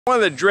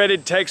One of the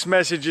dreaded text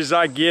messages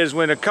I get is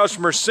when a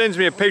customer sends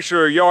me a picture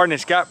of their yard and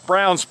it's got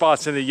brown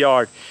spots in the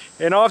yard.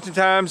 And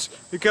oftentimes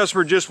the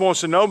customer just wants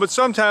to know, but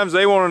sometimes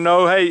they want to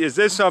know, hey, is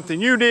this something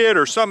you did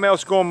or something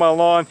else going on my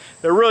lawn?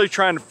 They're really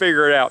trying to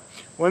figure it out.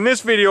 Well, in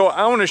this video,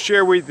 I want to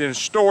share with you a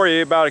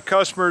story about a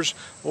customer's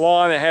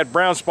lawn that had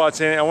brown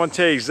spots in it. I want to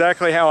tell you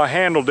exactly how I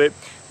handled it,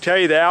 tell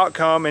you the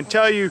outcome, and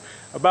tell you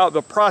about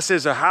the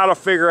process of how to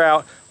figure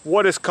out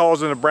what is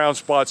causing the brown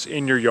spots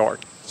in your yard.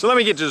 So let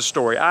me get to the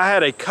story. I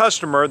had a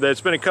customer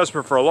that's been a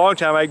customer for a long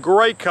time, a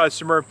great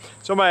customer,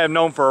 somebody I've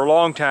known for a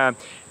long time,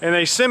 and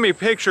they sent me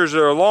pictures of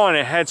their lawn and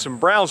it had some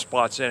brown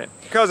spots in it.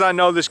 Because I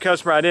know this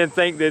customer, I didn't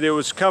think that it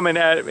was coming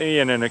at me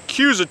in an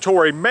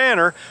accusatory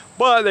manner,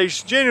 but they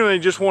genuinely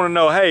just want to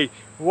know, hey,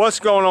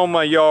 what's going on in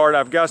my yard?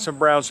 I've got some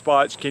brown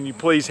spots. Can you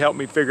please help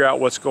me figure out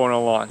what's going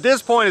on? At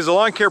this point, as a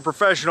lawn care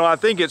professional, I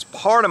think it's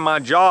part of my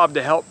job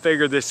to help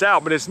figure this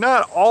out, but it's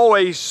not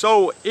always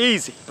so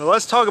easy. But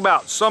let's talk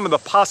about some of the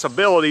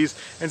possibilities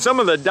and some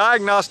of the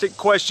diagnostic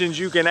questions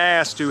you can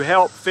ask to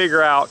help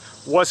figure out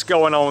what's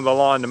going on in the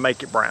lawn to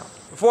make it brown.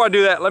 Before I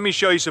do that, let me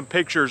show you some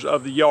pictures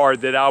of the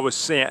yard that I was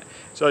sent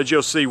so that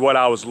you'll see what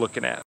I was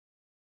looking at.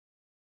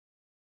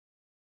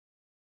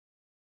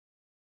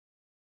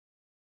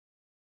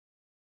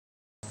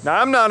 Now,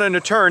 I'm not an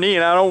attorney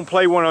and I don't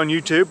play one on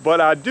YouTube,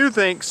 but I do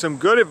think some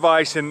good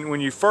advice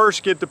when you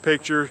first get the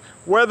picture,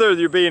 whether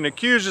you're being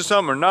accused of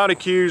something or not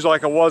accused,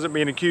 like I wasn't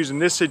being accused in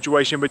this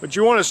situation, but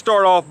you want to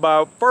start off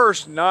by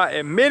first not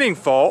admitting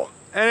fault.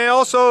 And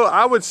also,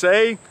 I would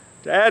say,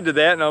 to add to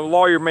that, and a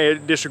lawyer may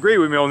disagree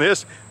with me on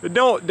this, but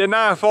don't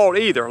deny fault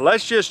either.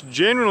 Let's just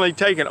genuinely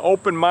take an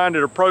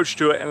open-minded approach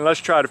to it and let's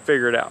try to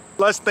figure it out.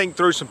 Let's think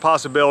through some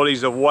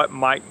possibilities of what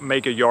might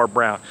make a yard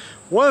brown.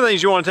 One of the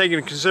things you want to take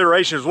into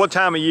consideration is what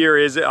time of year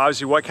is it,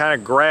 obviously what kind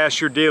of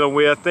grass you're dealing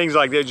with, things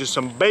like that, just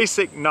some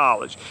basic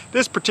knowledge.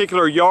 This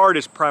particular yard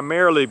is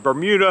primarily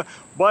Bermuda,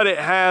 but it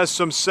has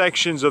some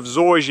sections of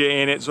zoysia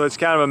in it, so it's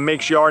kind of a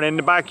mixed yard. And in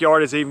the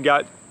backyard it's even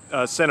got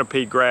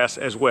centipede grass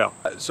as well.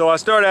 So I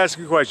started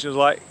asking questions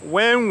like,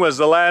 when was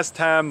the last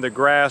time the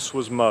grass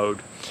was mowed?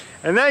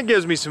 And that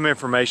gives me some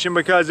information,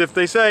 because if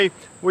they say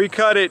we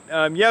cut it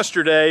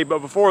yesterday, but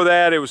before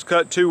that it was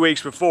cut 2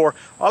 weeks before,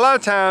 a lot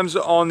of times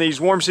on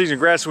these warm season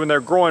grasses when they're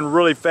growing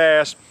really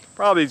fast,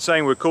 probably the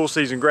same with cool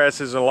season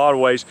grasses in a lot of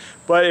ways,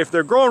 but if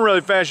they're growing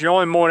really fast, you're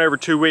only mowing every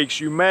 2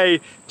 weeks, you may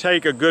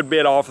take a good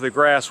bit off of the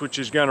grass, which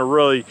is going to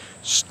really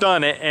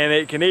stun it, and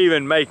it can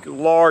even make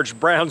large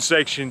brown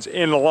sections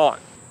in the lawn.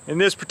 In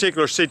this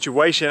particular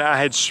situation, I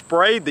had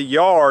sprayed the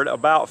yard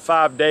about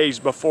 5 days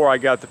before I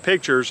got the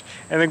pictures,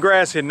 and the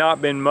grass had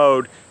not been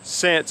mowed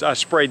since I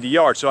sprayed the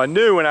yard. So I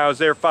knew when I was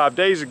there 5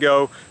 days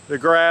ago, the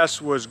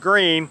grass was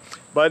green,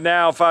 but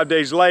now 5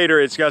 days later,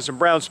 it's got some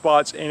brown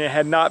spots and it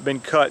had not been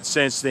cut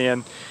since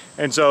then.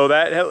 And so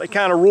that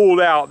kind of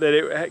ruled out that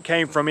it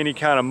came from any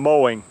kind of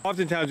mowing.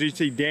 Oftentimes you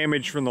see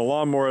damage from the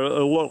lawnmower,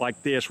 it'll look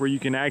like this, where you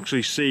can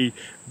actually see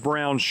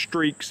brown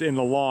streaks in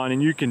the lawn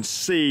and you can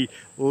see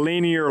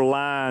linear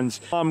lines.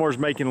 Lawnmower's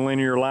making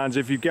linear lines.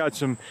 If you've got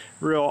some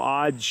real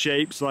odd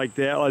shapes like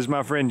that, as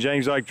my friend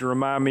James likes to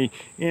remind me,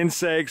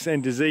 insects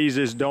and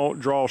diseases don't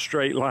draw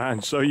straight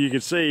lines. So you can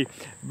see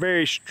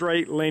very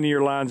straight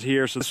linear lines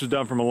here. So this was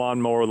done from a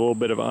lawnmower with a little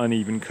bit of an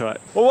uneven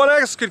cut. Well, what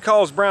else could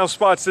cause brown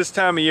spots this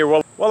time of year?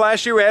 Well,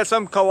 last year we had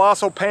some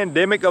colossal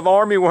pandemic of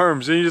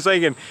armyworms, and you're just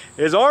thinking,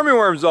 is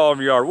armyworms all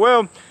over your yard?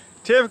 Well,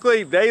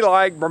 typically they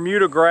like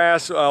Bermuda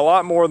grass a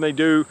lot more than they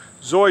do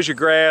zoysia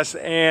grass,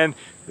 and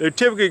they're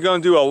typically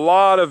going to do a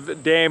lot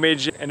of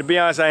damage. And to be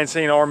honest, I ain't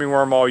seen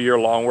armyworm all year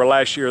long, where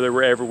last year they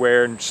were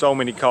everywhere and so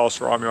many calls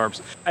for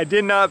armyworms. I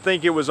did not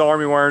think it was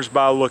armyworms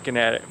by looking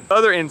at it.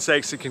 Other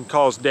insects that can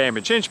cause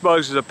damage. Chinch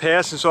bugs is a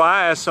pest, and so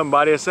I asked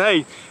somebody, I said,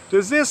 hey,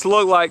 does this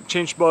look like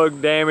chinch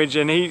bug damage?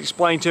 And he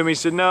explained to me, he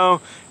said,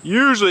 no,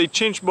 usually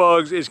chinch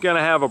bugs is going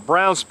to have a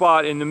brown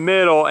spot in the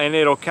middle and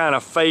it'll kind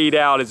of fade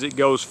out as it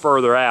goes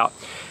further out.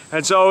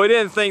 And so he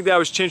didn't think that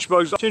was chinch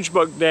bugs. Chinch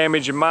bug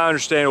damage, in my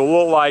understanding,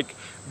 will look like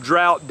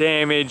drought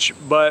damage,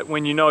 but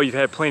when you know you've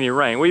had plenty of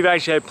rain. We've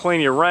actually had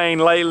plenty of rain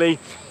lately,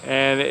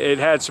 and it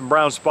had some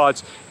brown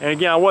spots. And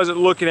again, I wasn't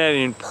looking at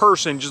it in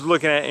person, just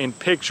looking at it in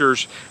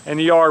pictures, and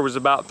the yard was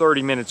about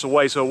 30 minutes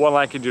away, so it wasn't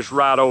like I could just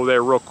ride over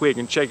there real quick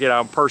and check it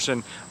out in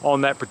person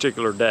on that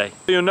particular day.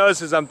 You'll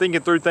notice as I'm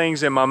thinking through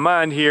things in my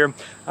mind here,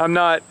 I'm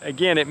not,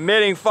 again,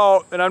 admitting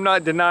fault, and I'm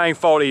not denying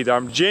fault either.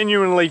 I'm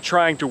genuinely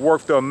trying to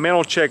work through a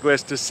mental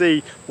checklist to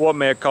see what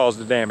may have caused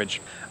the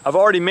damage. I've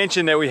already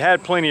mentioned that we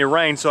had plenty of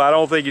rain, so I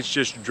don't think it's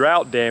just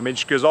drought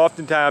damage, because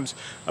oftentimes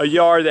a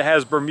yard that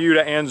has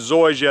Bermuda and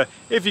zoysia,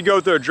 if you go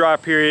through a dry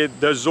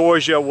period, the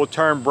zoysia will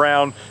turn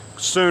brown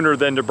sooner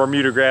than the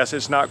Bermuda grass.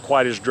 It's not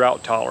quite as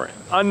drought tolerant.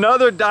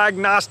 Another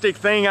diagnostic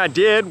thing I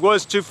did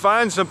was to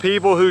find some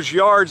people whose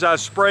yards I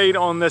sprayed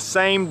on the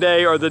same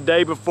day or the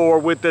day before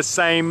with the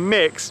same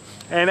mix,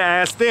 and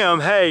ask them,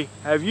 hey,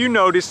 have you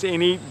noticed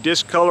any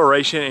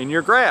discoloration in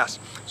your grass?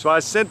 So I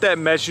sent that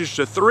message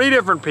to 3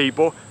 different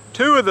people.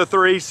 2 of the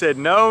 3 said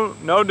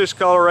no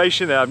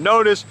discoloration that I've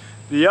noticed.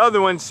 The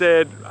other one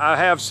said, I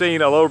have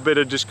seen a little bit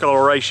of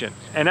discoloration.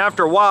 And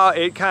after a while,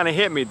 it kind of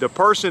hit me. The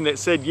person that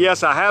said,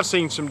 yes, I have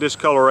seen some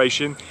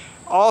discoloration,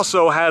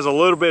 also has a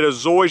little bit of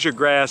zoysia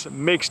grass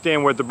mixed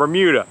in with the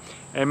Bermuda.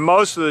 And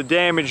most of the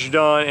damage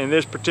done in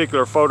this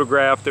particular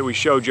photograph that we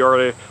showed you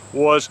earlier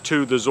was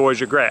to the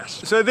zoysia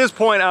grass. So at this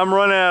point, I'm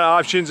running out of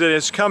options, and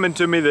it's coming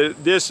to me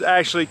that this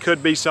actually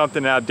could be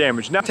something that I've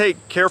damaged. Now, I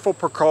take careful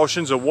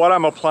precautions of what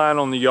I'm applying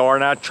on the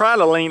yard, and I try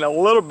to lean a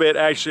little bit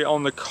actually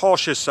on the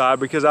cautious side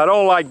because I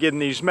don't like getting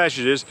these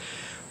messages.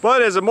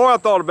 But as the more I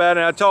thought about it,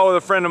 and I talked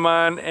with a friend of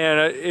mine,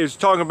 and he was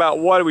talking about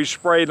what we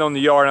sprayed on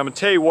the yard. I'm gonna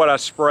tell you what I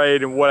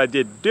sprayed and what I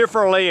did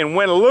differently, and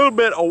went a little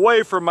bit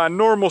away from my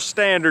normal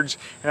standards,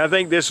 and I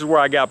think this is where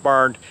I got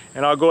burned.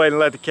 And I'll go ahead and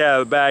let the cat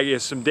out of the bag.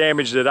 It's some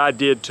damage that I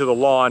did to the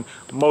lawn,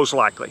 most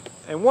likely.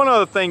 And one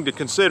other thing to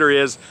consider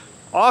is,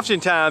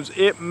 oftentimes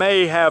it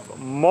may have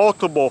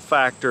multiple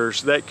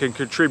factors that can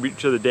contribute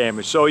to the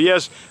damage. So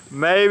yes,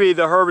 maybe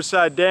the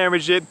herbicide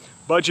damaged it,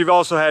 but you've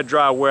also had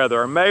dry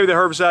weather. Or maybe the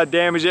herbicide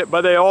damaged it,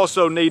 but they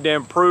also need to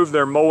improve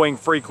their mowing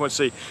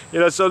frequency.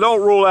 So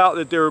don't rule out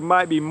that there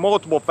might be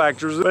multiple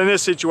factors. But in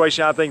this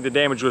situation, I think the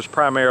damage was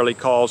primarily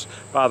caused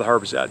by the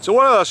herbicide. So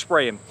what are I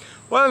spraying?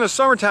 Well, in the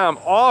summertime,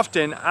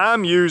 often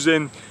I'm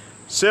using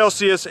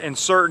Celsius and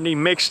Certainty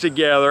mixed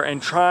together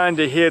and trying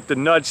to hit the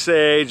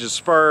nutsedge, the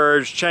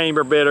spurge,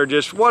 chamber bitter,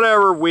 just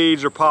whatever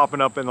weeds are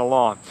popping up in the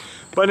lawn.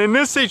 But in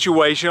this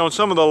situation, on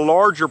some of the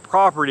larger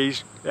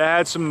properties that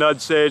had some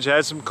nutsedge,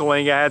 had some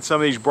kalinga, had some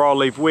of these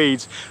broadleaf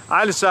weeds,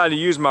 I decided to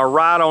use my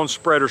Ride-On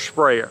spreader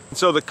sprayer.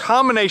 So the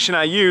combination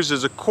I use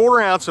is a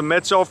 1/4 ounce of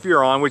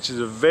metsulfuron, which is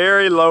a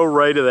very low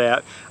rate of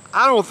that.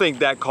 I don't think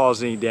that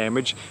caused any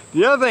damage.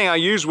 The other thing I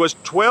used was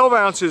 12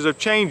 ounces of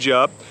Change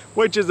Up,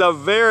 which is a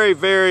very,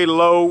 very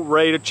low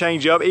rate of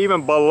Change Up,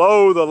 even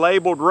below the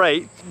labeled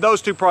rate.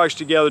 Those two products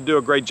together do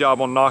a great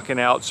job on knocking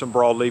out some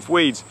broadleaf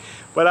weeds.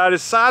 But I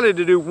decided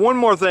to do one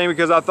more thing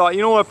because I thought,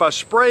 you know what, if I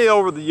spray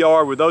over the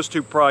yard with those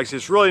two products,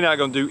 it's really not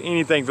going to do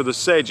anything for the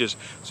sedges.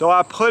 So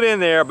I put in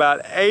there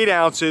about 8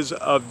 ounces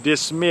of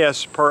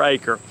Dismiss per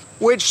acre,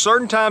 which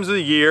certain times of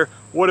the year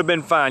would have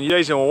been fine.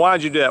 You say, well, why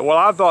did you do that? Well,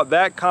 I thought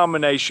that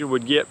combination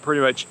would get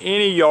pretty much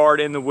any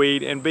yard in the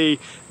weed and be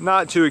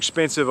not too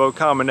expensive of a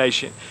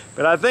combination.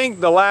 But I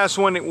think the last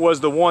one was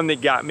the one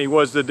that got me,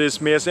 was the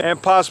Dismiss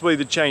and possibly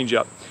the Change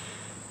Up.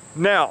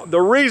 Now,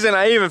 the reason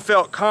I even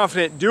felt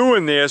confident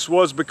doing this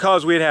was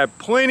because we'd had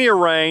plenty of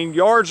rain,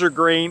 yards are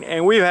green,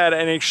 and we've had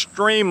an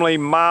extremely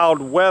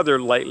mild weather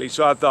lately.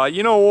 So I thought,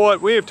 you know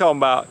what, we were talking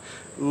about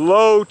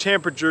low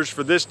temperatures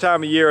for this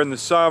time of year in the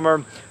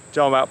summer,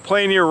 talking about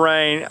plenty of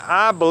rain.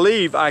 I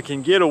believe I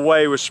can get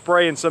away with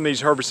spraying some of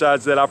these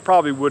herbicides that I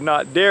probably would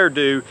not dare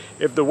do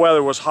if the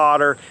weather was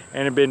hotter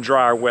and had been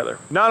drier weather.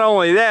 Not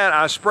only that,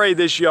 I sprayed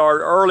this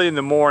yard early in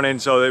the morning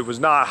so it was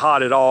not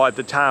hot at all at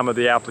the time of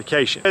the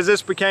application. As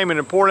this became an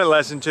important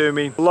lesson to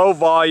me, low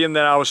volume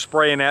that I was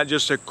spraying at,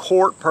 just a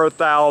quart per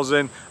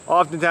 1,000,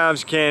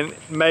 oftentimes can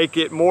make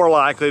it more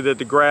likely that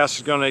the grass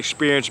is going to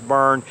experience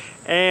burn.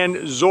 And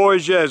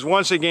zoysia has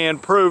once again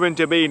proven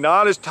to be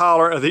not as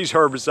tolerant of these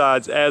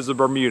herbicides as the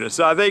Bermuda.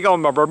 So I think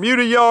on my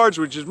Bermuda yards,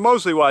 which is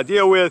mostly what I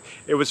deal with,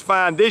 it was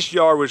fine. This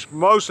yard was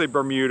mostly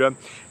Bermuda.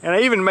 And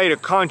I even made a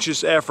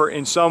conscious effort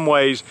in some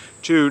ways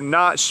to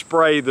not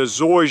spray the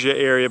zoysia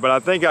area, but I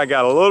think I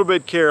got a little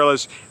bit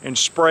careless and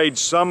sprayed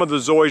some of the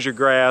zoysia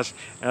grass,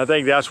 and I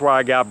think that's where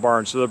I got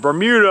burned. So the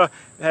Bermuda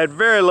had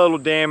very little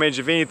damage.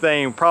 If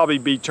anything, it'd probably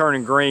be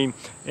turning green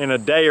in a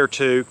day or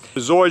two. The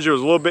zoysia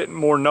was a little bit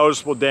more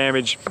noticeable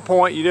damage. At that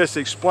point, you just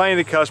explain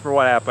to the customer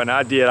what happened.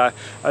 I did.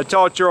 I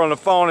talked to her on the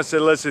phone and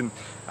said, listen,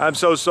 I'm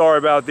so sorry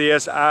about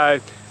this. I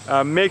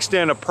mixed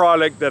in a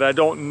product that I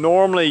don't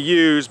normally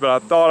use, but I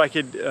thought I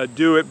could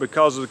do it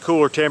because of the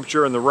cooler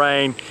temperature and the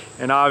rain,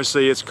 and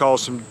obviously it's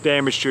caused some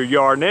damage to your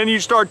yard. And then you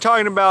start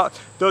talking about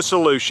the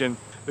solution.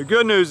 The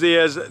good news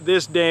is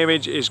this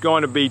damage is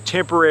going to be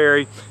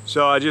temporary,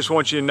 so I just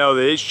want you to know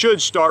that it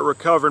should start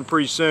recovering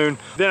pretty soon.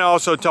 Then I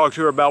also talked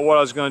to her about what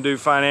I was going to do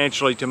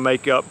financially to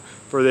make up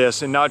for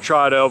this and not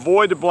try to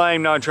avoid the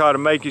blame, not try to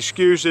make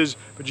excuses,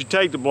 but you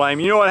take the blame.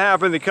 You know what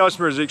happened? The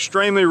customer is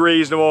extremely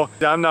reasonable.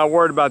 I'm not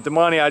worried about the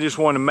money. I just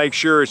want to make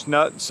sure it's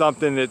not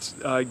something that's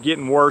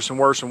getting worse and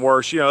worse and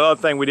worse. You know, the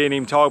other thing we didn't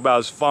even talk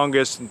about is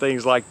fungus and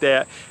things like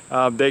that.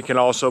 They can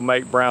also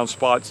make brown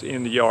spots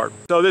in the yard.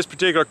 So this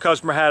particular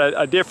customer had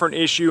a different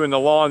issue in the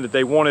lawn that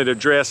they wanted to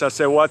address. I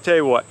said, well, I'll tell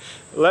you what,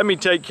 let me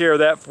take care of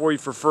that for you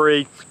for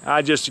free.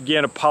 I just,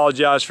 again,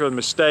 apologize for the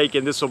mistake,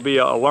 and this will be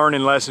a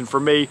learning lesson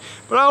for me.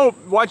 But I'll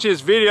watch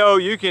this video.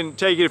 You can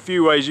take it a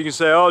few ways. You can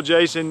say, oh,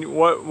 Jason,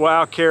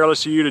 how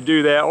careless of you to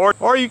do that.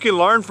 Or you can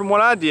learn from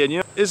what I did. You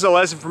know, this is a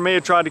lesson for me. I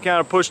tried to kind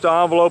of push the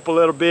envelope a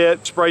little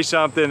bit, spray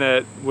something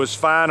that was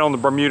fine on the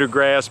Bermuda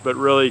grass, but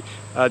really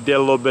did a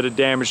little bit of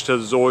damage to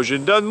the zoysia.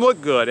 It doesn't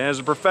look good, and as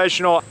a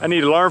professional, I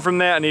need to learn from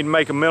that. I need to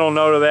make a mental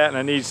note of that, and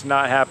it needs to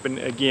not happen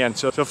again.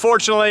 So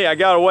fortunately, I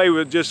got away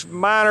with just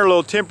minor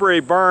little temporary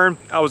burn.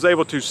 I was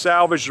able to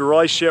salvage the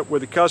relationship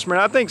with the customer,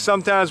 and I think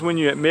sometimes when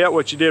you admit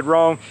what you did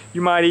wrong,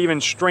 you might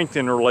even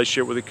strengthen the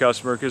relationship with the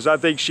customer, because I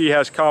think she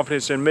has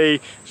confidence in me.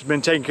 She's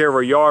been taking care of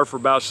her yard for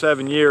about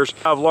 7 years.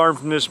 I've learned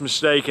from this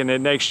mistake, and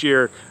then next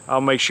year, I'll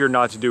make sure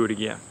not to do it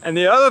again. And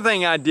the other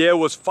thing I did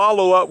was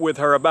follow up with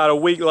her about a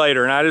week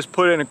later, and I just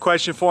put in a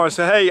question form and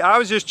said, hey, I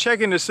was just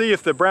checking to see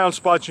if the brown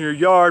spots in your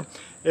yard,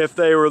 if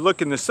they were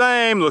looking the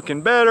same,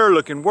 looking better,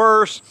 looking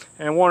worse,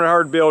 and wanted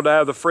her to be able to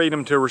have the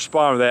freedom to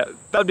respond to that.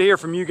 Love to hear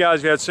from you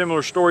guys who had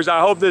similar stories.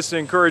 I hope this is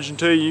encouraging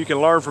to you. You can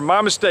learn from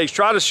my mistakes.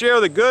 Try to share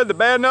the good, the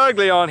bad, and the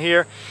ugly on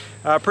here.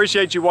 I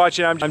appreciate you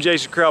watching. I'm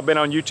Jason Krell. Been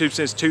on YouTube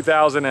since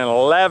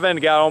 2011.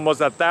 Got almost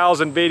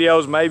 1,000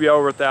 videos, maybe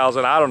over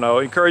 1,000. I don't know.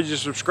 Encourage you to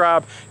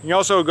subscribe. You can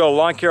also go to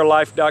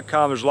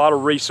lawncarelife.com. There's a lot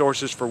of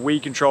resources for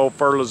weed control,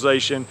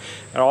 fertilization,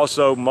 and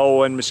also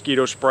mowing,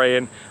 mosquito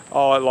spraying,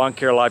 all at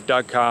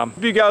lawncarelife.com.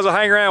 If you guys will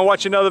hang around and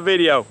watch another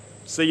video,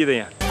 see you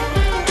then.